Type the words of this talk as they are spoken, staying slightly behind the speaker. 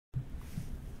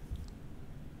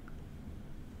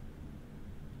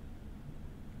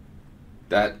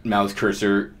that mouse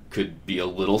cursor could be a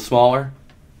little smaller.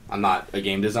 I'm not a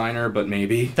game designer, but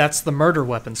maybe. That's the murder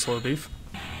weapon, Slow Beef.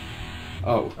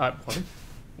 Oh. What?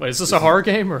 Wait, is this a horror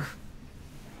game, or...?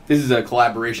 This is a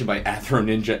collaboration by Athro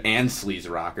Ninja and Sleaze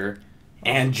Rocker.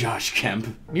 And Josh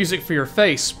Kemp. Music for Your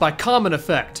Face by Common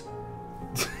Effect.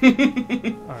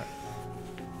 Alright.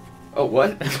 Oh,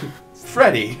 what?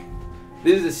 Freddy.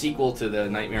 This is a sequel to the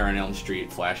Nightmare on Elm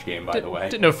Street Flash game, by the way.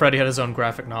 Didn't know Freddy had his own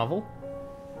graphic novel.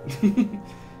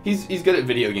 He's good at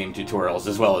video game tutorials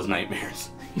as well as nightmares.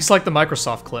 He's like the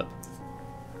Microsoft clip.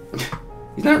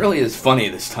 He's not really as funny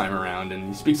this time around, and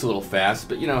he speaks a little fast,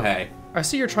 but you know, hey. I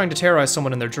see you're trying to terrorize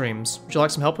someone in their dreams. Would you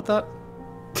like some help with that?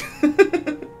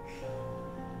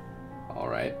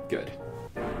 Alright, good.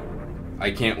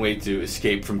 I can't wait to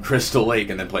escape from Crystal Lake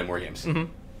and then play more games.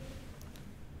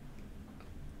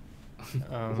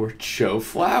 We're Joe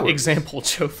Flowers. Example,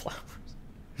 Joe Flowers.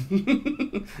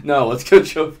 No, let's go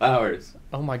Joe Flowers.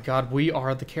 Oh my god, we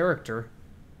are the character.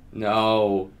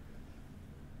 No.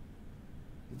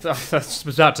 I was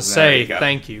about to say,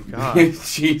 thank you, God.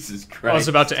 Jesus Christ. I was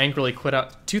about to angrily quit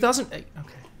out. 2008?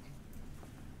 Okay.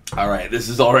 Alright, this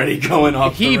is already going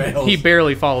off the rails. He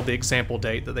barely followed the example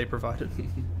date that they provided.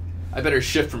 I better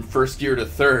shift from first gear to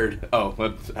third. Oh,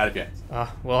 out of gas.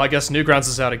 Well, I guess Newgrounds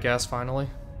is out of gas, finally.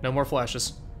 No more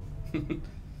flashes.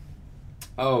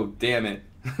 Oh, damn it.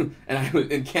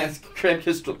 And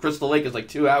Crystal Lake is like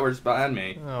 2 hours behind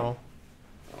me. Oh.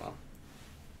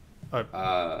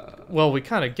 Well, we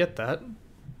kind of get that.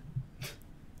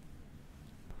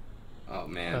 Oh,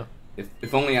 man. Oh.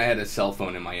 If only I had a cell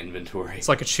phone in my inventory. It's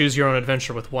like a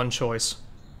choose-your-own-adventure with one choice.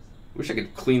 Wish I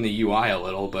could clean the UI a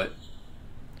little, but...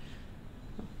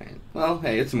 Well,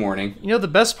 hey, it's morning. You know, the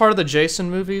best part of the Jason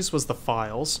movies was the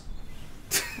files.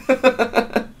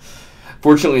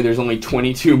 Fortunately, there's only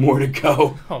 22 more to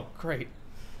go. Oh, great.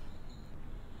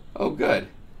 Oh, good.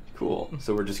 Cool.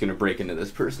 So we're just going to break into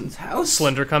this person's house?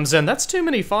 Slender comes in. That's too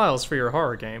many files for your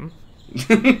horror game.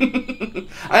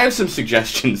 I have some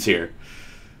suggestions here.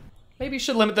 Maybe you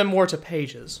should limit them more to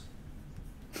pages.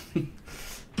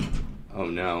 Oh,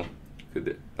 no.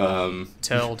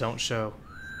 Tell, don't show.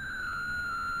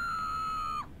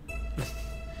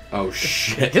 Oh,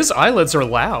 shit. His eyelids are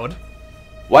loud.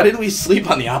 Why did we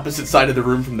sleep on the opposite side of the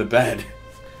room from the bed?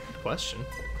 Good question.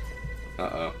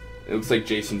 Uh-oh. It looks like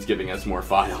Jason's giving us more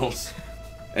files.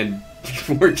 And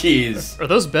more keys. Are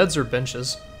those beds or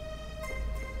benches?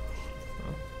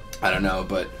 I don't know,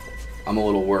 but I'm a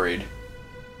little worried.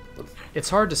 It's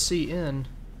hard to see in.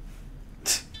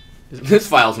 This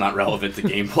file's not relevant to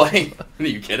gameplay. Are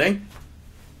you kidding?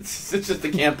 It's just a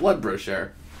Camp Blood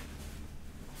brochure.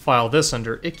 File this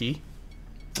under Icky.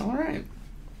 Alright.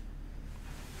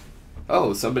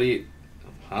 Oh, somebody...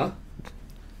 Huh?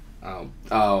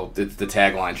 Oh, it's the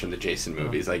taglines from the Jason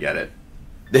movies, I get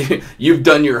it. You've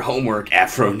done your homework,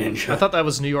 Afro Ninja. I thought that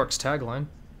was New York's tagline.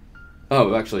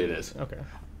 Oh, actually it is. Okay.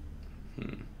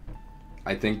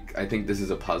 I think this is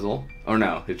a puzzle. Oh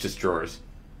no, it's just drawers.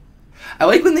 I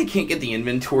like when they can't get the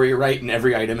inventory right and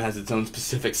every item has its own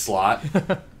specific slot.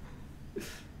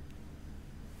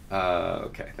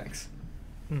 Okay, thanks.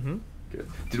 Good.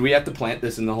 Did we have to plant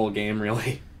this in the whole game,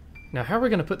 really? Now, how are we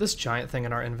going to put this giant thing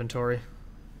in our inventory?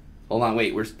 Hold on,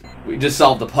 wait, we just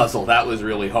solved the puzzle. That was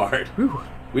really hard. Whew.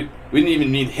 We didn't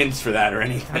even need hints for that or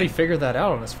anything. How did he figure that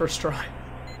out on his first try?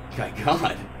 My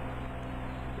God.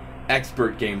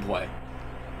 Expert gameplay.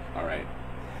 Alright.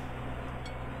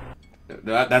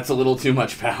 That's a little too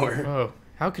much power. Oh,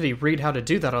 how could he read how to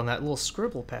do that on that little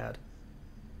scribble pad?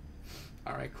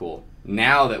 Alright, cool.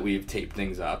 Now that we've taped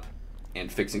things up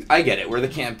and fixing... I get it, we're the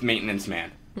camp maintenance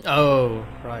man. Oh,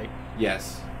 right.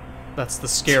 Yes. That's the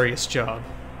scariest job.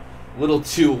 A little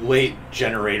too late,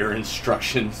 generator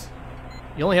instructions.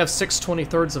 You only have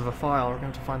 6/23 of a file. We're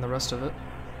going to have to find the rest of it.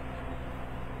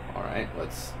 Alright,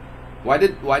 let's...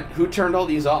 Who turned all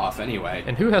these off, anyway?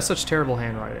 And who has such terrible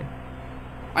handwriting?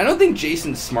 I don't think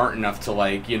Jason's smart enough to,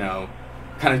 like, you know,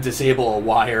 kind of disable a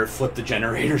wire, flip the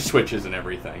generator switches and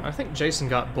everything. I think Jason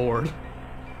got bored.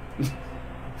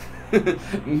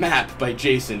 Map by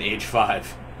Jason, age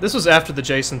 5. This was after the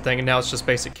Jason thing, and now it's just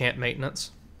basic camp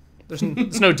maintenance. There's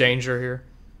no danger here.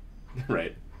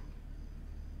 Right.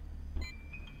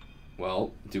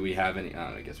 Well, do we have any...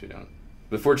 Oh, I guess we don't.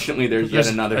 But fortunately, there's yet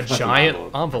another... A giant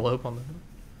envelope on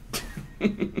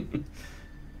the...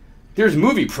 There's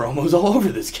movie promos all over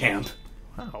this camp.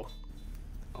 Wow.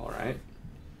 Alright.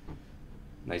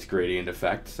 Nice gradient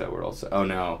effect, so we're also... Oh,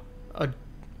 no.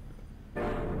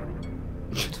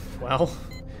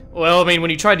 Well, I mean,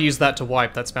 when you try to use that to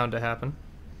wipe, that's bound to happen.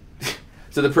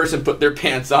 So the person put their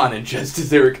pants on, and just as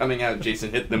they were coming out,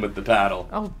 Jason hit them with the paddle.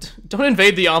 Oh, don't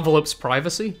invade the envelope's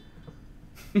privacy.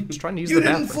 Just trying to use the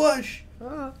bathroom. You didn't flush!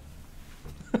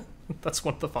 That's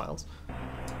one of the files.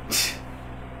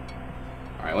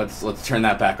 Alright, let's turn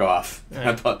that back off.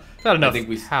 Right. Not enough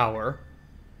power.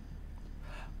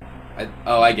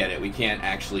 I get it. We can't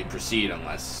actually proceed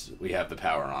unless we have the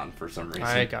power on for some reason.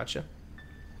 I gotcha.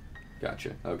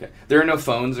 Gotcha. Okay. There are no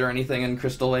phones or anything in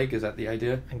Crystal Lake? Is that the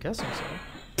idea? I'm guessing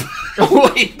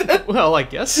so. Wait, well, I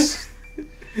guess.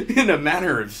 In a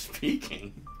manner of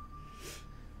speaking.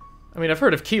 I mean, I've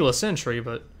heard of keyless entry,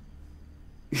 but...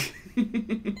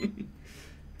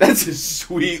 That's a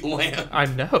sweet lamp. I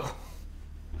know.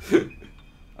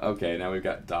 Okay, now we've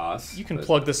got DOS. You can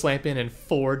plug this lamp in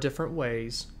 4 different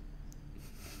ways.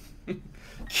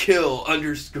 Kill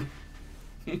underscore...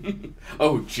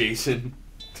 Oh, Jason.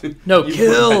 No, you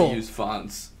kill! How to use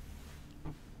fonts.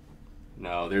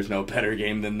 No, there's no better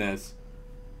game than this.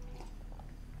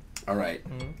 Alright.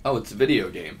 Oh, it's a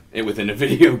video game. Within a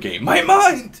video game. My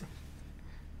mind!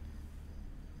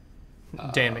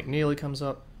 Dan McNeely comes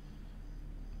up.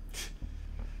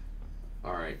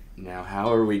 Alright, now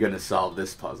how are we going to solve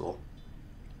this puzzle?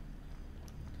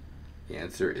 The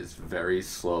answer is very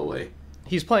slowly.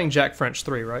 He's playing Jack French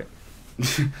 3, right?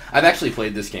 I've actually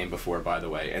played this game before, by the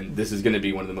way, and this is going to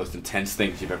be one of the most intense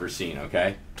things you've ever seen,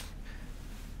 okay?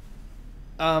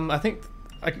 I think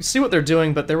I can see what they're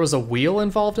doing, but there was a wheel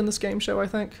involved in this game show, I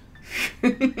think.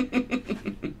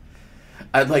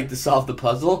 I'd like to solve the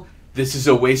puzzle. This is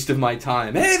a waste of my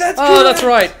time. Hey, that's correct! Oh, that's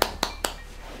right!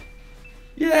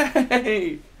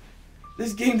 Yay!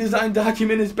 This game design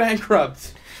document is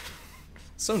bankrupt.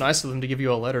 So nice of them to give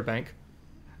you a letter bank.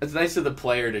 It's nice of the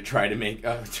player to try to make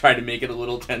it a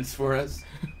little tense for us.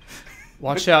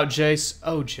 Watch out, Jace.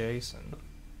 Oh, Jason.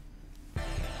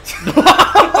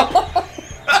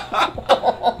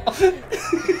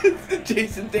 It's the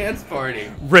Jason dance party.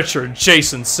 Richard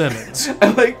Jason Simmons. I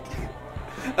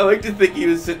like to think he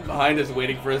was sitting behind us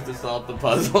waiting for us to solve the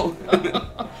puzzle.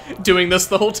 Doing this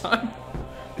the whole time.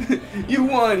 You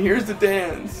won. Here's the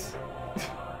dance.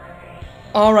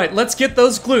 All right, let's get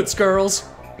those glutes, girls.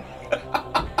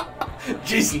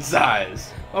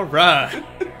 Jason-cise. All right.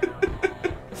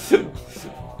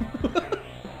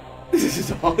 This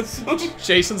is awesome.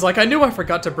 Jason's like, I knew I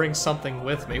forgot to bring something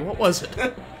with me. What was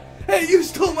it? Hey, you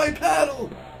stole my paddle.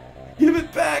 Give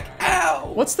it back.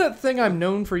 Ow. What's that thing I'm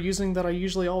known for using that I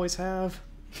usually always have?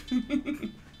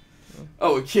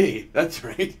 Oh, a key. That's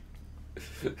right.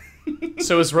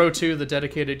 So is row 2 the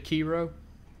dedicated key row?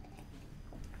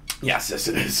 Yes,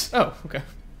 it is. Oh, okay.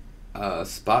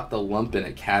 Spot the lump in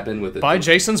a cabin with a... Buy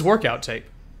Jason's workout tape.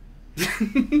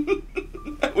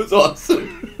 That was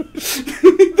awesome.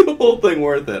 The whole thing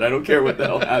worth it. I don't care what the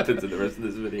hell happens in the rest of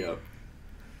this video.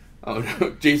 Oh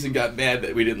no, Jason got mad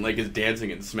that we didn't like his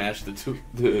dancing and smashed the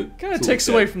Kind of takes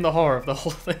away from the horror of the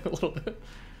whole thing a little bit.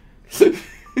 There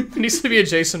needs to be a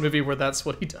Jason movie where that's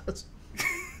what he does.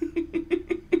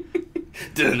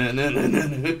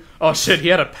 Oh shit, he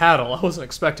had a paddle. I wasn't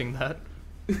expecting that.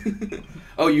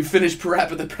 Oh, you finished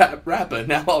Parappa the Rappa.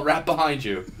 Now I'll rap behind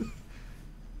you.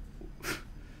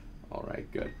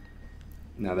 Alright, good.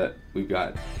 Now that we've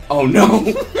got... Oh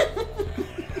no!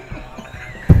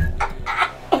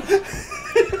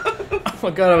 Oh my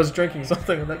god, I was drinking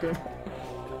something and that didn't...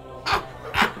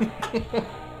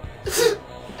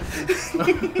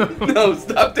 No,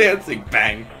 stop dancing.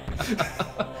 Bang.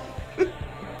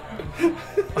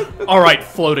 Alright,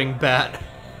 floating bat.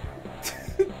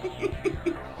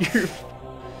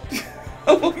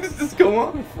 How long does this go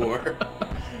on for?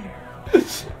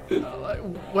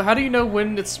 Well, how do you know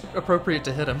when it's appropriate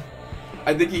to hit him?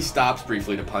 I think he stops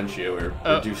briefly to punch you or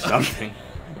do something.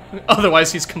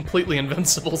 Otherwise, he's completely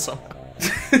invincible somehow.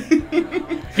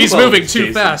 He's Well, moving it's too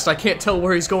Jason. fast. I can't tell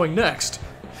where he's going next.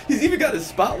 He's even got a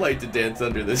spotlight to dance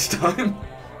under this time.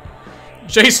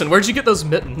 Jason, where'd you get those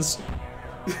mittens?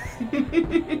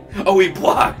 Oh, he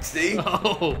blocked, see?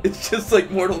 Oh, It's just like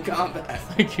Mortal Kombat.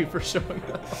 thank you for showing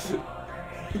that.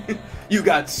 You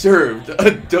got served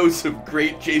a dose of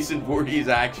great Jason Voorhees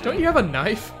action. Don't you have a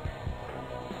knife?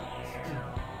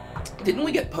 Didn't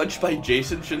we get punched by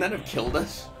Jason? Shouldn't that have killed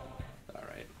us?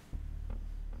 Alright.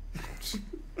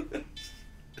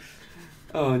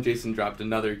 Oh, and Jason dropped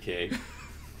another key.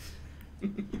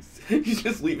 He's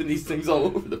just leaving these things all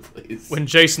over the place. When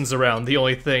Jason's around, the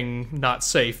only thing not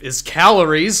safe is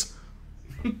calories.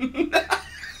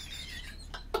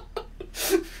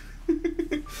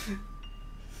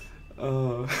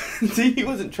 See, he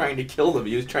wasn't trying to kill them.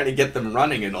 He was trying to get them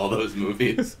running in all those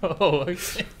movies. Oh,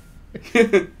 okay.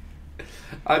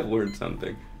 I've learned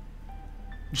something.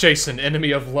 Jason,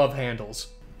 enemy of love handles.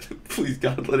 Please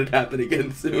God, let it happen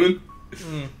again soon.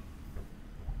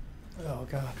 Oh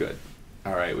God. Good.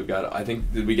 All right, we've got. I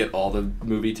think did we get all the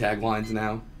movie taglines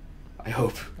now? I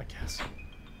hope. I guess.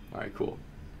 All right, cool.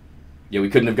 Yeah, we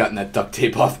couldn't have gotten that duct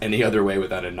tape off any other way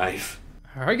without a knife.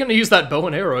 How are you gonna use that bow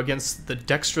and arrow against the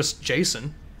dexterous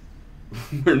Jason?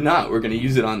 We're not. We're gonna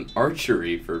use it on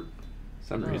archery for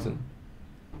some reason.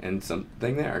 And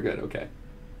something there. Good. Okay.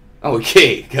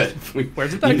 Okay. Good. Where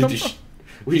did that come from?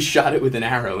 We shot it with an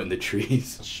arrow in the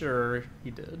trees. Sure, he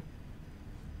did.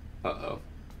 Uh-oh.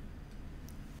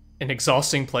 An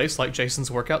exhausting place like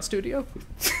Jason's workout studio?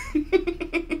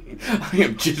 I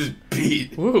am just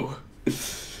beat. Woo.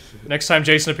 Next time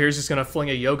Jason appears, he's gonna fling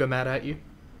a yoga mat at you.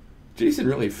 Jason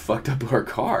really fucked up our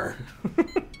car.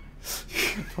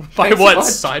 By what?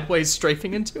 Sideways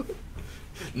strafing into it?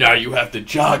 Now you have to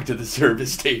jog to the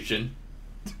service station.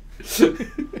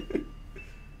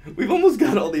 We've almost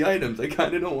got all the items. I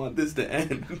kind of don't want this to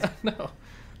end. No.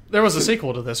 There was a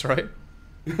sequel to this, right?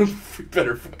 We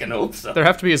better fucking hope so. There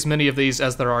have to be as many of these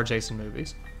as there are Jason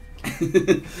movies.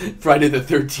 Friday the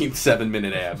 13th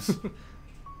 7-minute abs.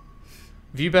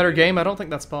 View better game? I don't think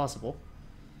that's possible.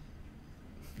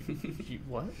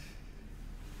 What?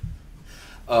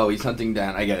 Oh, he's hunting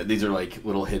down. I get it. These are like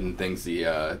little hidden things.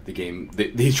 The game.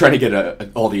 He's trying to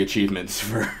get all the achievements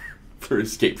for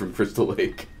Escape from Crystal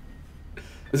Lake.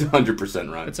 It's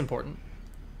 100% run. It's important.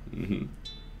 Mm-hmm.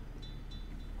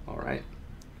 All right.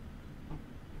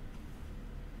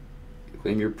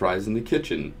 Claim your prize in the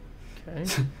kitchen. Okay.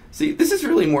 See, this is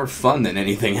really more fun than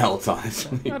anything else,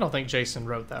 honestly. I don't think Jason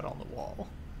wrote that on the wall.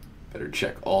 Better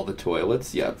check all the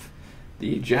toilets. Yep.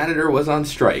 The janitor was on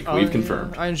strike. We've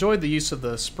confirmed. I enjoyed the use of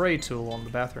the spray tool on the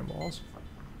bathroom walls.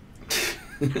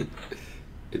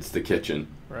 It's the kitchen.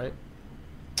 Right.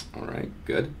 All right,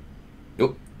 good.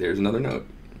 Nope, there's another note.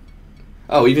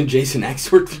 Oh, even Jason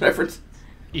X reference.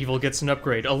 Evil gets an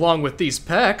upgrade, along with these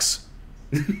pecs.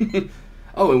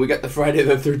 Oh, and we got the Friday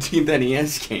the 13th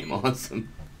NES game. Awesome.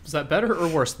 Is that better or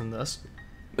worse than this?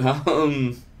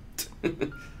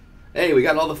 Hey, we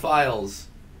got all the files.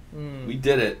 Mm. We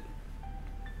did it.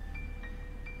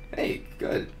 Hey,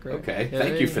 good. Great. Okay, Yay.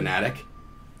 thank you, Fanatic.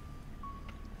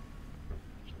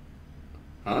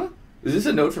 Huh? Is this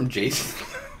a note from Jason?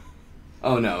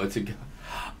 Oh no, it's a.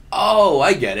 Oh,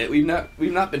 I get it. We've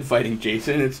not been fighting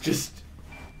Jason. It's just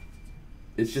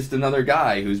another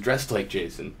guy who's dressed like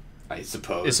Jason, I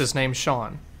suppose. Is his name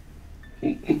Sean?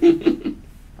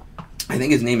 I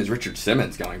think his name is Richard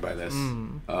Simmons going by this.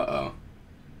 Uh-oh.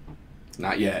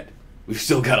 Not yet. We've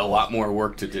still got a lot more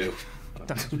work to do.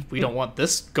 We don't want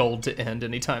this gold to end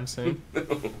anytime soon.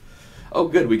 Oh,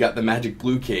 good. We got the magic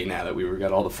blue key now that we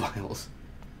got all the files.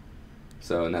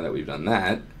 So now that we've done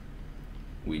that,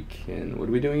 we can... What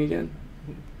are we doing again?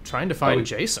 Trying to find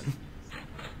Jason.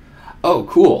 Oh,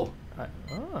 cool.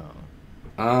 Oh.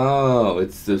 Oh,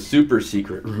 it's the super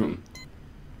secret room.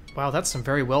 Wow, that's some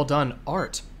very well done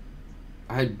art.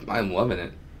 I'm loving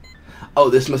it. Oh,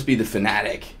 this must be the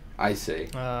Fanatic. I see.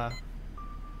 All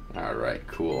right,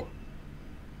 cool.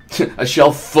 A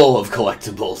shelf full of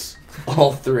collectibles.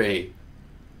 All three.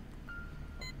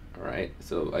 All right,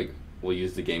 so we'll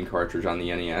use the game cartridge on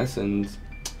the NES and...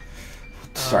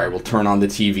 Sorry, we'll turn on the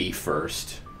TV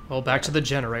first. Well, back to the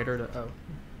generator to... Oh.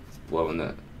 It's blowing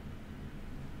the...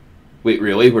 Wait,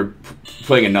 really? We're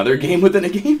playing another game within a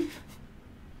game?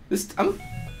 I'm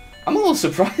a little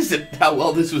surprised at how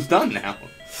well this was done now.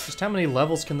 Just how many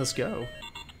levels can this go?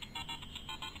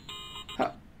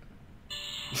 Wow.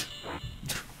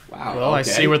 Well, okay. I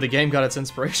see where the game got its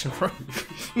inspiration from.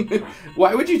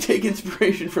 Why would you take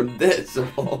inspiration from this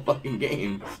of all fucking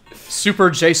games? Super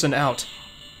Jason out.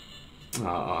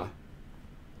 Aw.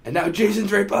 And now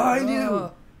Jason's right behind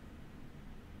you!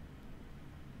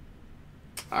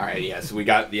 Alright, yeah, so we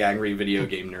got the angry video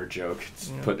game nerd joke. It's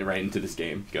putting it right into this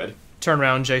game. Good. Turn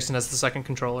around, Jason has the second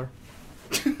controller.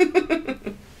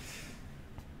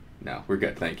 No, we're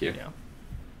good, thank you. Yeah.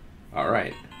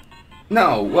 Alright.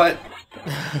 No, what?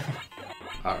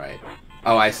 Alright.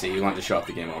 Oh, I see. You want to show off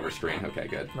the game over screen. Okay,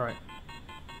 good. Right.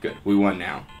 Good. We won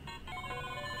now.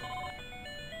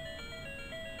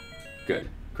 Good.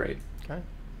 Great. Okay.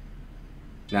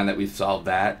 Now that we've solved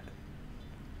that,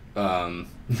 now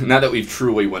that we've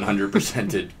truly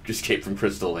 100%ed Escape from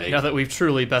Crystal Lake. Now that we've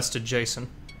truly bested Jason.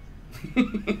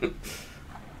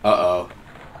 Uh-oh.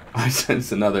 I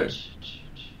sense another.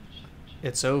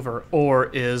 It's over.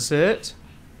 Or is it?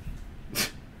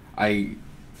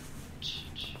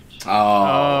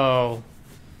 Oh.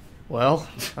 Well,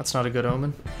 that's not a good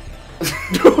omen.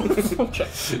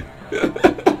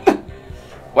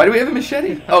 Why do we have a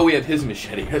machete? Oh, we have his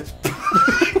machete.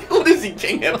 What is is he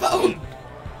King Hippo?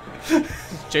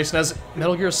 Jason has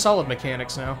Metal Gear Solid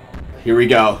mechanics now. Here we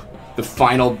go. The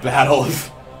final battle of...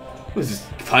 What is this?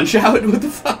 Punch Out? What the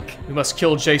fuck? We must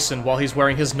kill Jason while he's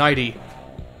wearing his nightie.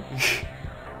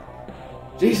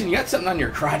 Jason, you got something on your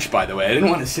crotch, by the way. I didn't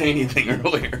want to say anything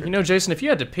earlier. You know, Jason, if you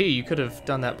had to pee, you could have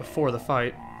done that before the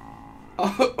fight.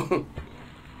 Oh.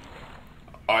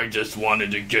 I just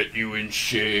wanted to get you in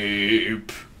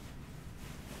shape.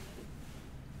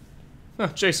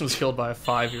 Jason was killed by a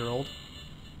 5-year-old.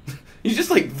 He's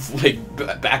just like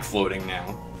back floating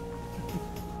now.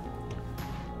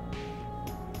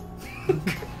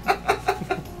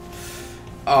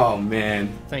 Oh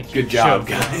man! Thank you. Good job,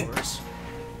 guys.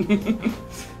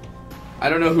 I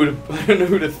don't know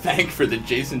who to thank for the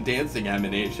Jason dancing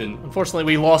animation. Unfortunately,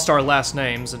 we lost our last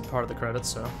names in part of the credits,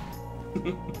 so.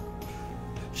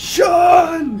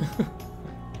 Sean!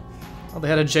 Well, they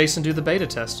had a Jason do the beta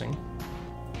testing.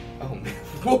 Oh man!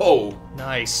 Whoa!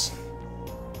 Nice.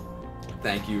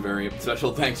 Thank you, very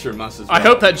special thanks from us as well. I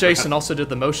hope that Jason also did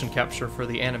the motion capture for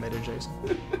the animated Jason.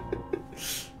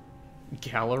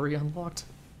 Gallery unlocked.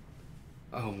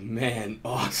 Oh man,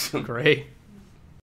 awesome. Great.